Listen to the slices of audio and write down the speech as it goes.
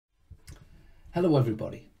Hello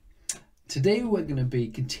everybody. Today we're going to be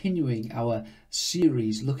continuing our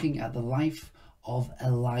series looking at the life of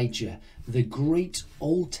Elijah, the great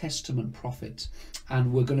Old Testament prophet,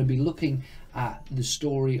 and we're going to be looking at the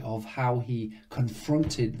story of how he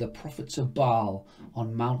confronted the prophets of Baal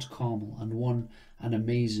on Mount Carmel and won an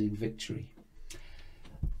amazing victory.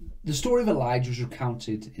 The story of Elijah was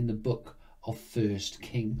recounted in the book of 1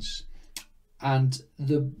 Kings, and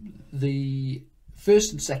the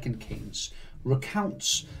 1st and 2nd Kings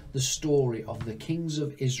recounts the story of the kings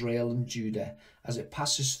of Israel and Judah as it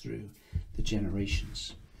passes through the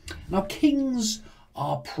generations. Now, kings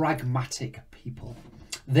are pragmatic people.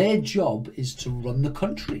 Their job is to run the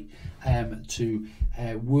country, to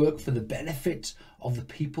work for the benefit of the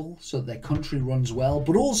people so that their country runs well,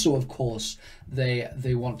 but also, of course,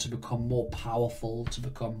 they want to become more powerful, to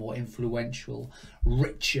become more influential,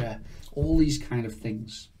 richer, all these kind of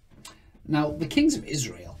things. Now, the kings of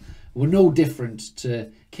Israel were no different to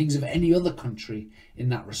kings of any other country in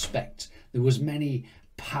that respect. There was many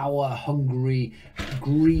power hungry,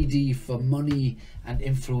 greedy for money and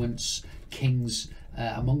influence kings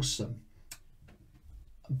amongst them.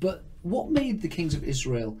 But what made the kings of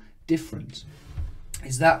Israel different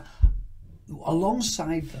is that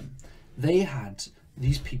alongside them they had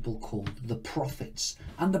these people called the prophets,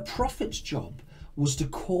 and the prophets' job was to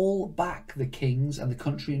call back the kings and the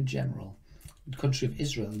country in general, the country of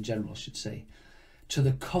Israel in general, I should say, to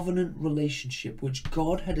the covenant relationship which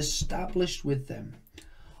God had established with them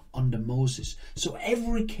under Moses. So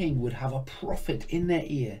every king would have a prophet in their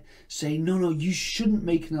ear saying, no, you shouldn't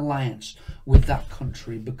make an alliance with that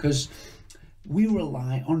country because we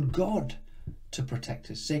rely on God to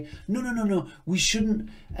protect us. Say, no, we shouldn't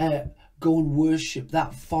go and worship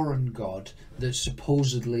that foreign god that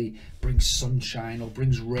supposedly brings sunshine or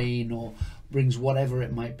brings rain or brings whatever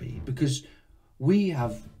it might be, because we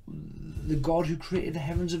have the God who created the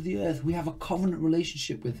heavens of the earth. We have a covenant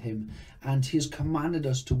relationship with him, and he has commanded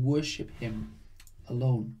us to worship him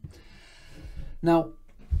alone. Now,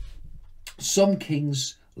 some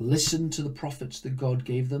kings listened to the prophets that God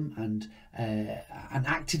gave them and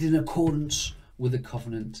acted in accordance with the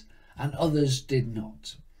covenant, and others did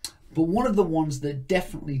not. But one of the ones that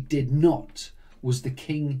definitely did not was the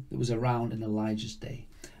king that was around in Elijah's day,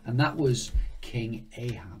 and that was King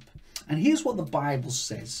Ahab. And here's what the Bible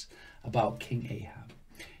says about King Ahab.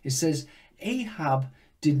 It says, Ahab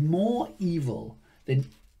did more evil than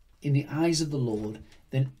in the eyes of the Lord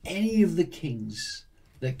than any of the kings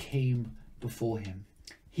that came before him.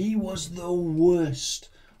 He was the worst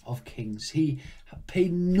of kings. He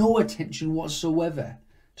paid no attention whatsoever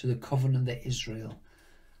to the covenant that Israel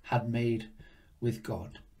had made with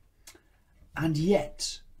God. And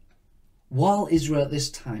yet, while Israel at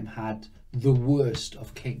this time had the worst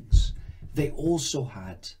of kings, they also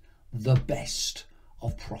had the best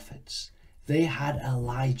of prophets. They had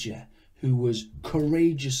Elijah, who was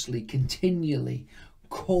courageously, continually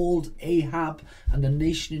called Ahab and the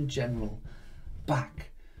nation in general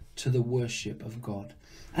back to the worship of God.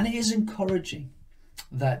 And it is encouraging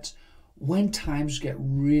that when times get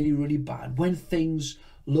really, really bad, when things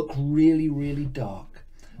look really, really dark,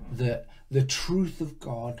 that the truth of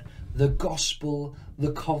God, the gospel,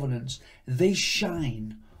 the covenants, they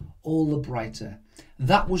shine all the brighter.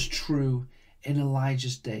 That was true in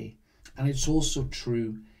Elijah's day, and it's also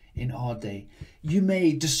true in our day. You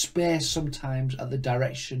may despair sometimes at the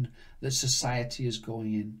direction that society is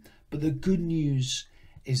going in, but the good news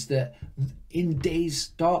is that in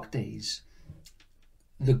dark days,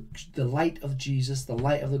 the light of Jesus, the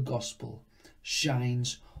light of the gospel,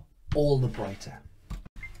 shines all the brighter.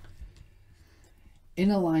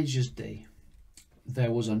 In Elijah's day,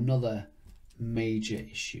 there was another major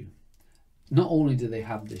issue. Not only did they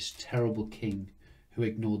have this terrible king who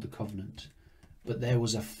ignored the covenant, but there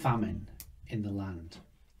was a famine in the land.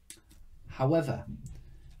 However,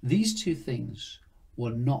 these two things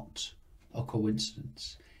were not a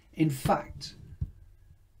coincidence. In fact,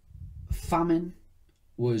 famine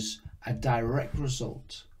was a direct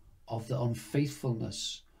result of the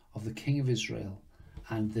unfaithfulness of the king of Israel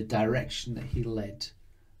and the direction that he led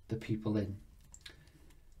the people in.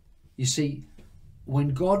 You see, when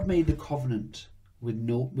God made the covenant with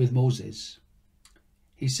Moses,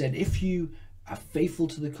 he said, if you are faithful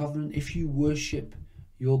to the covenant, if you worship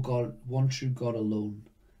your God, one true God alone,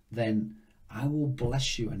 then I will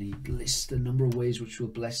bless you. And he lists a number of ways which will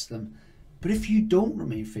bless them. But if you don't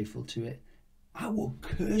remain faithful to it, I will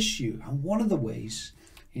curse you. And one of the ways,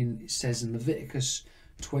 it says in Leviticus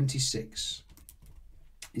 26,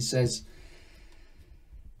 it says,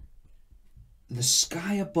 the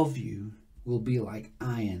sky above you will be like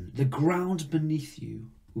iron. The ground beneath you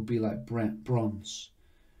will be like bronze.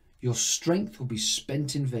 Your strength will be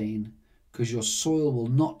spent in vain, because your soil will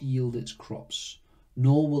not yield its crops,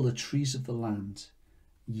 nor will the trees of the land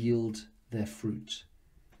yield their fruit.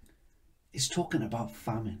 It's talking about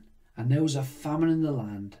famine. And there was a famine in the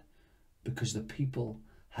land because the people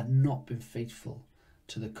had not been faithful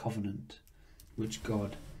to the covenant which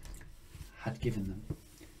God had given them.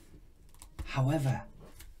 However,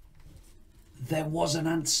 there was an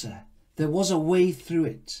answer. There was a way through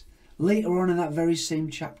it. Later on in that very same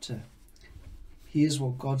chapter, here's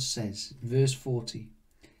what God says, verse 40.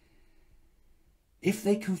 If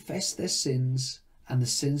they confess their sins and the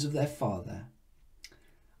sins of their father,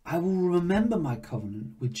 I will remember my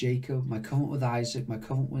covenant with Jacob, my covenant with Isaac, my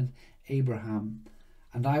covenant with Abraham,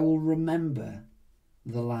 and I will remember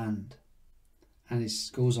the land. And it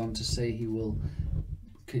goes on to say he will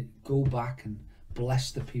go back and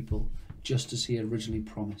bless the people just as he originally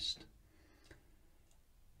promised.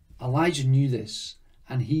 Elijah knew this,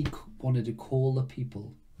 and he wanted to call the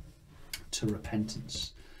people to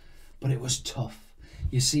repentance. But it was tough.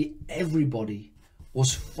 You see, everybody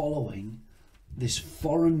was following this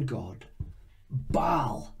foreign god,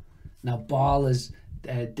 Baal. Now, Baal, as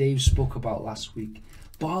Dave spoke about last week,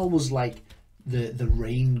 Baal was like the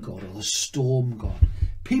rain god or the storm god.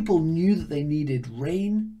 People knew that they needed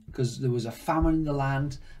rain because there was a famine in the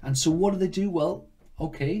land. And so what did they do? Well,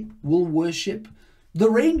 okay, we'll worship the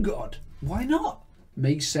rain god. Why not?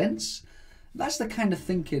 Makes sense. That's the kind of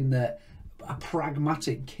thinking that a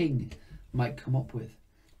pragmatic king might come up with.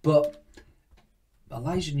 But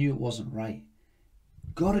Elijah knew it wasn't right.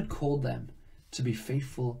 God had called them to be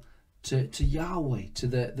faithful to Yahweh, to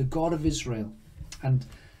the God of Israel. And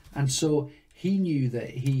so he knew that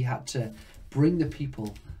he had to bring the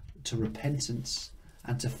people to repentance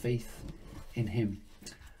and to faith in him.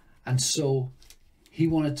 And so he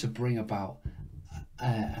wanted to bring about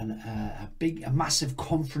a massive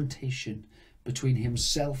confrontation between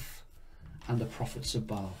himself and the prophets of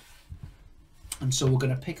Baal. And so we're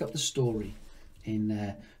going to pick up the story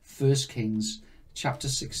in 1 Kings chapter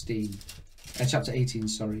 18,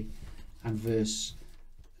 and verse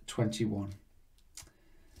 21.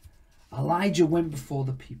 Elijah went before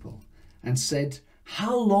the people and said,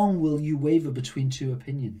 "How long will you waver between two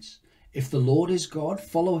opinions? If the Lord is God,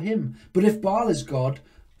 follow him. But if Baal is God,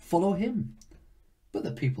 follow him." But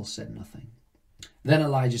the people said nothing. Then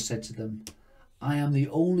Elijah said to them, "I am the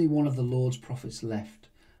only one of the Lord's prophets left,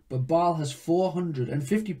 but Baal has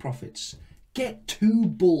 450 prophets. Get 2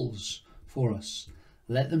 bulls for us.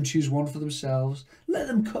 Let them choose one for themselves. Let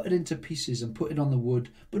them cut it into pieces and put it on the wood,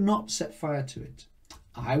 but not set fire to it.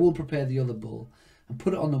 I will prepare the other bull and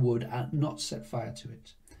put it on the wood and not set fire to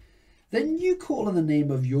it. Then you call on the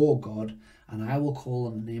name of your God, and I will call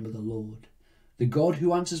on the name of the Lord. The God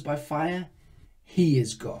who answers by fire, he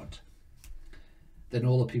is God." Then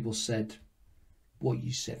all the people said, "What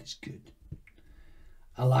you said is good."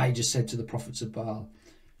 Elijah said to the prophets of Baal,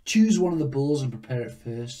 "Choose one of the bulls and prepare it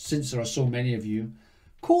first, since there are so many of you.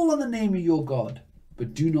 Call on the name of your God,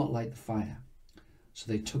 but do not light the fire."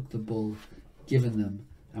 So they took the bull given them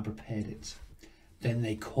and prepared it. Then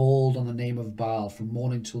they called on the name of Baal from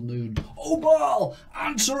morning till noon. "O Baal,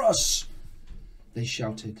 answer us!" They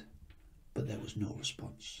shouted, but there was no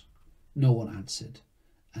response. No one answered,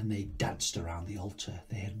 and they danced around the altar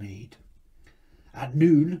they had made. At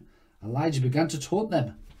noon, Elijah began to taunt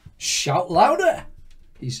them. "Shout louder,"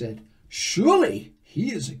 he said. "Surely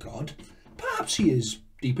he is a god. Perhaps he is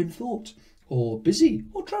deep in thought, or busy,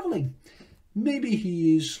 or travelling. Maybe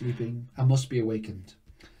he is sleeping and must be awakened."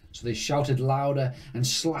 So they shouted louder and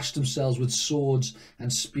slashed themselves with swords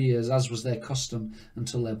and spears, as was their custom,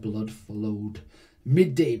 until their blood flowed.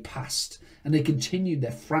 Midday passed, and they continued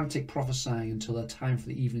their frantic prophesying until the time for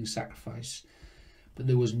the evening sacrifice. But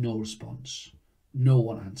there was no response. No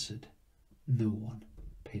one answered. No one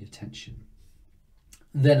paid attention.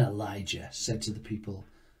 Then Elijah said to the people,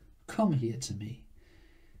 "Come here to me."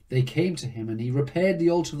 They came to him, and he repaired the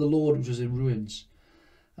altar of the Lord, which was in ruins.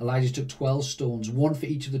 Elijah took 12 stones, one for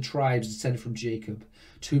each of the tribes descended from Jacob,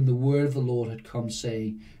 to whom the word of the Lord had come,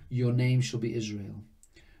 saying, "Your name shall be Israel."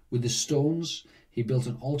 With the stones he built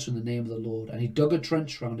an altar in the name of the Lord, and he dug a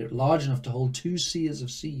trench round it, large enough to hold 2 seahs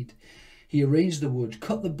of seed. He arranged the wood,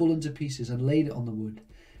 cut the bull into pieces, and laid it on the wood.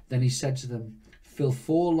 Then he said to them, "Fill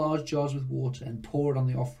 4 large jars with water, and pour it on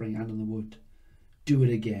the offering and on the wood." "Do it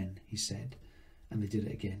again," he said, and they did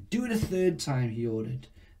it again. "Do it a 3rd time," he ordered.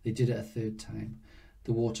 They did it a 3rd time.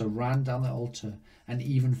 The water ran down the altar and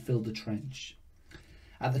even filled the trench.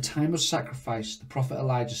 At the time of sacrifice, the prophet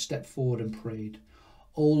Elijah stepped forward and prayed,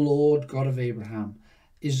 "O Lord, God of Abraham,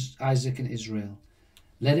 Isaac and Israel,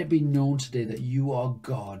 Let it be known today that you are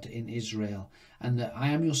God in Israel, and that I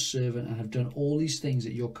am your servant and have done all these things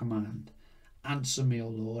at your command. Answer me, O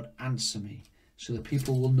Lord, answer me, so that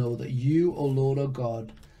people will know that you, O Lord, are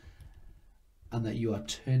God, and that you are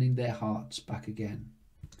turning their hearts back again."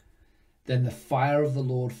 Then the fire of the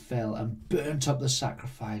Lord fell and burnt up the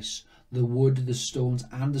sacrifice, the wood, the stones,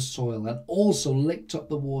 and the soil, and also licked up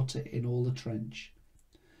the water in all the trench.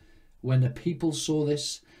 When the people saw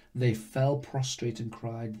this, they fell prostrate and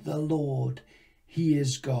cried, "The Lord, he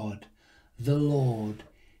is God. The Lord,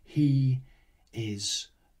 he is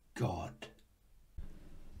God."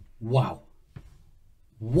 Wow,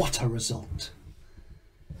 what a result.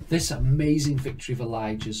 This amazing victory of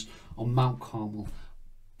Elijah's on Mount Carmel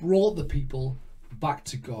brought the people back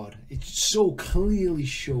to God. It so clearly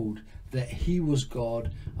showed that he was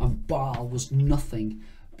God and Baal was nothing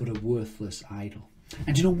but a worthless idol.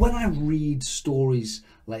 And you know, when I read stories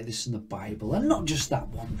like this in the Bible, and not just that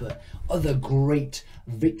one, but other great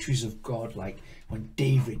victories of God, like when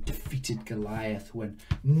David defeated Goliath, when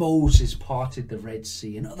Moses parted the Red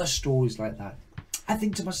Sea, and other stories like that, I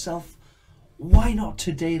think to myself, why not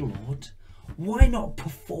today, Lord? Why not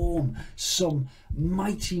perform some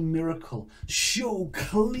mighty miracle? Show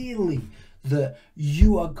clearly that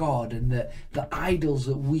you are God, and that the idols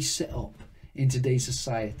that we set up in today's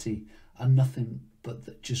society are nothing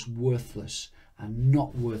but just worthless and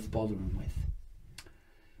not worth bothering with.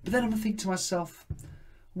 But then I'm thinking to myself,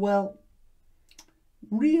 well,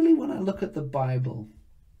 really, when I look at the Bible,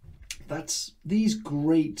 that's these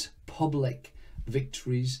great public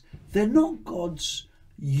victories, they're not God's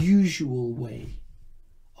usual way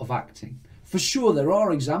of acting. For sure, there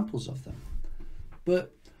are examples of them,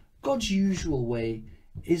 but God's usual way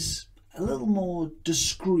is a little more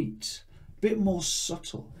discreet, a bit more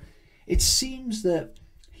subtle. It seems that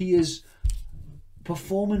he is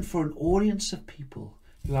performing for an audience of people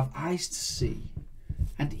who have eyes to see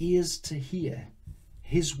and ears to hear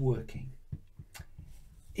his working.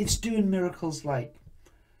 It's doing miracles like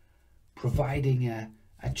providing a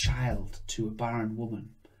child to a barren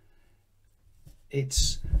woman.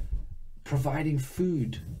 It's providing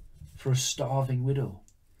food for a starving widow.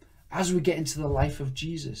 As we get into the life of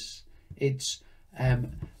Jesus, it's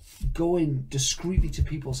going discreetly to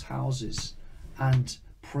people's houses and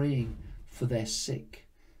praying for their sick.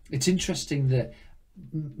 It's interesting that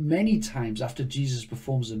many times after Jesus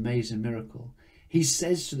performs an amazing miracle, he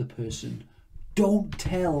says to the person, "Don't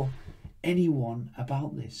tell anyone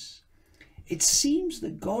about this." It seems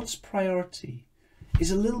that God's priority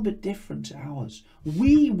is a little bit different to ours.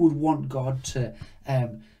 We would want God to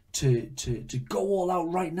go all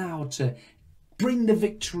out right now, to bring the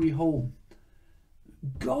victory home.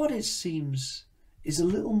 God, it seems, is a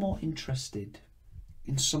little more interested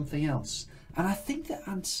in something else. And I think the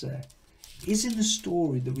answer is in the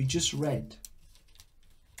story that we just read.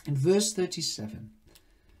 In verse 37,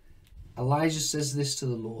 Elijah says this to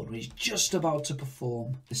the Lord when he's just about to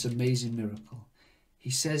perform this amazing miracle. He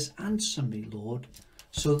says, "Answer me, Lord,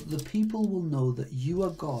 so that the people will know that you are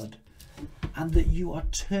God and that you are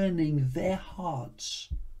turning their hearts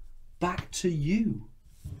back to you."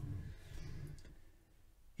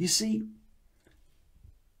 You see,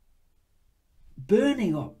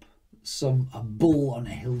 burning up a bull on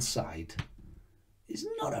a hillside is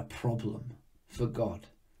not a problem for God.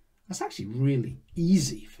 That's actually really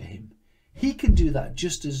easy for him. He can do that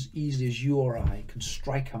just as easily as you or I can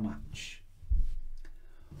strike a match.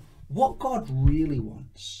 What God really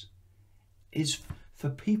wants is for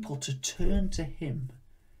people to turn to him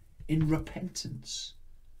in repentance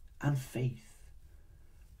and faith.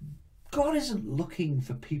 God isn't looking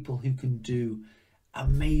for people who can do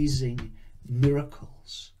amazing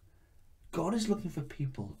miracles. God is looking for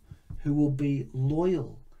people who will be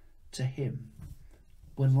loyal to him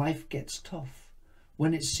when life gets tough,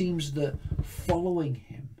 when it seems that following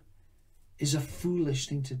him is a foolish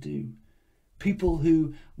thing to do. People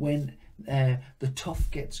who, when the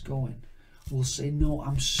tough gets going, will say, "No,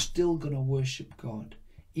 I'm still going to worship God,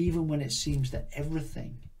 even when it seems that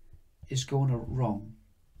everything is going wrong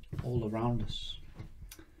all around us."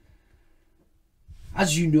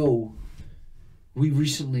 As you know, we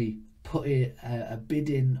recently put a bid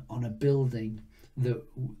in on a building that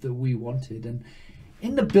we wanted, and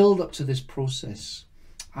in the build up to this process,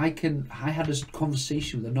 I had a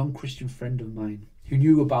conversation with a non-Christian friend of mine who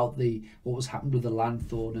knew about what was happened with the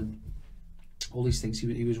lanthorn and all these things.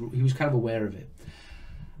 He was kind of aware of it,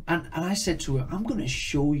 and I said to him, "I'm going to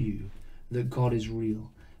show you that God is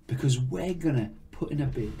real, because we're going to put in a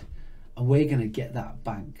bid and we're going to get that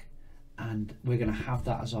bank and we're going to have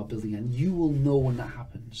that as our building, and you will know when that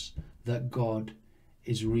happens that God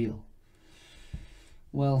is real."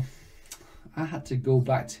 Well, I had to go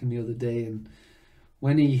back to him the other day, and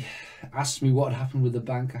when he asked me what happened with the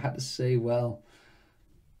bank, I had to say, well,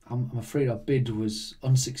 I'm afraid our bid was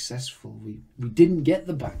unsuccessful. We didn't get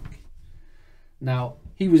the bank. Now,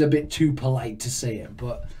 he was a bit too polite to say it,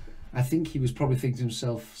 but I think he was probably thinking to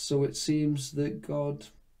himself, so it seems that God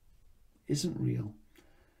isn't real.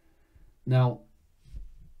 Now,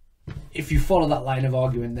 if you follow that line of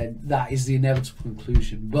argument, then that is the inevitable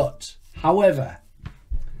conclusion. But, however,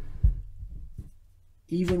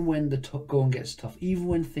 even when the going gets tough, even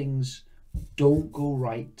when things don't go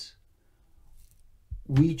right,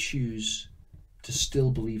 we choose to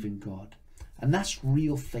still believe in God. And that's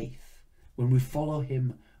real faith. When we follow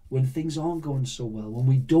him, when things aren't going so well, when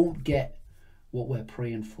we don't get what we're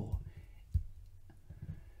praying for.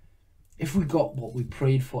 If we got what we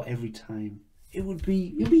prayed for every time, it'd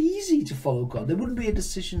be easy to follow God. There wouldn't be a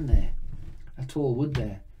decision there at all, would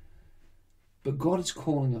there? But God is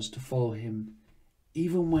calling us to follow him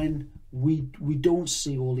even when we don't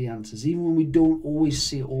see all the answers, even when we don't always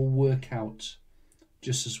see it all work out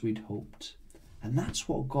just as we'd hoped. And that's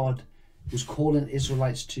what God was calling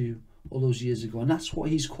Israelites to all those years ago. And that's what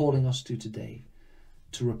he's calling us to today,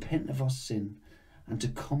 to repent of our sin and to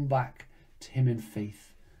come back to him in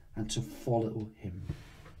faith and to follow him.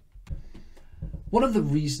 One of the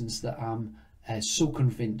reasons that I'm so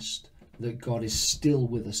convinced that God is still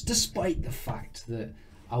with us, despite the fact that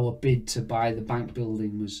our bid to buy the bank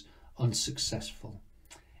building was unsuccessful,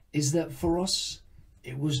 is that for us,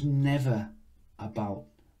 it was never about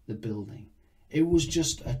the building. It was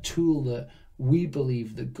just a tool that we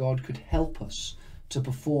believed that God could help us to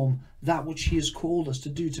perform that which he has called us to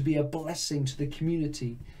do, to be a blessing to the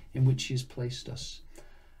community in which he has placed us.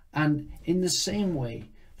 And in the same way,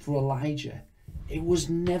 for Elijah, it was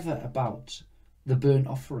never about the burnt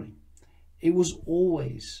offering. It was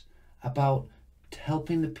always about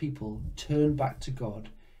helping the people turn back to God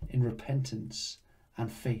in repentance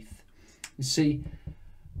and faith. You see,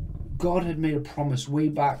 God had made a promise way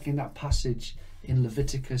back in that passage in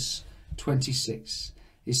Leviticus 26.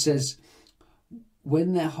 It says,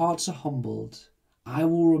 when their hearts are humbled, I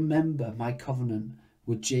will remember my covenant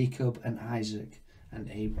with Jacob and Isaac and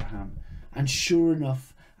Abraham. And sure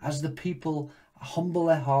enough, as the people humble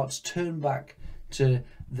their hearts, turn back to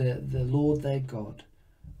the Lord their God,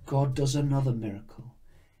 God does another miracle.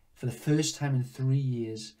 For the first time in 3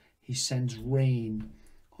 years, he sends rain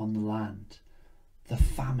on the land. The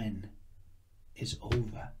famine is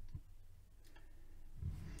over.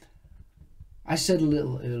 I said a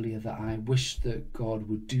little earlier that I wish that God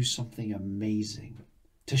would do something amazing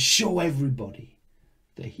to show everybody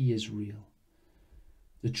that he is real.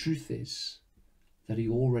 The truth is that he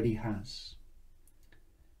already has.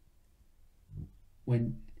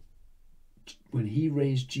 When he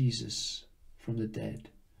raised Jesus from the dead,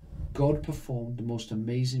 God performed the most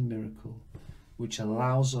amazing miracle, which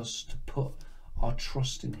allows us to put our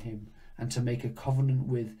trust in him and to make a covenant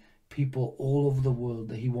with people all over the world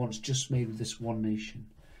that he once just made with this one nation.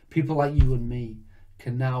 People like you and me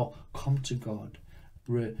can now come to God,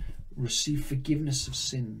 receive forgiveness of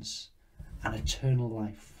sins and eternal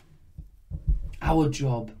life. Our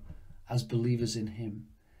job as believers in him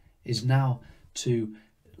is now to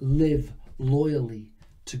live loyally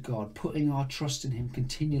to God, putting our trust in him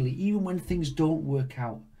continually, even when things don't work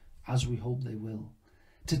out as we hope they will.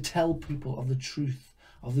 To tell people of the truth,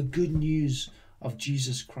 of the good news of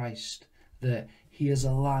Jesus Christ, that he is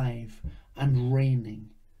alive and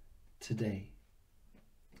reigning today.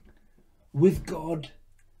 With God,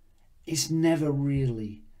 it's never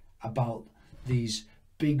really about these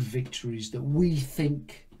big victories that we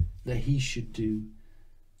think that he should do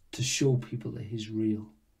to show people that he's real.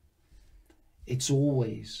 It's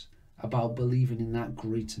always about believing in that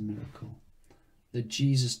greater miracle, that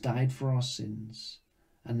Jesus died for our sins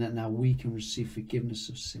and that now we can receive forgiveness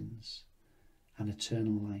of sins and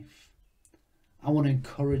eternal life. I want to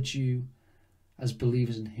encourage you as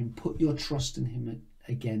believers in him, put your trust in him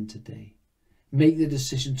again today. Make the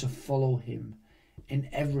decision to follow him in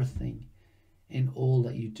everything, in all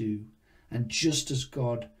that you do. And just as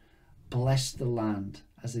God blessed the land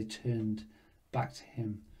as they turned back to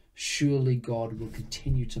him, surely God will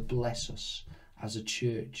continue to bless us as a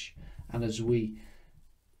church and as we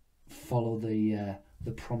follow the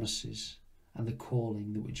promises and the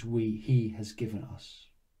calling which he has given us.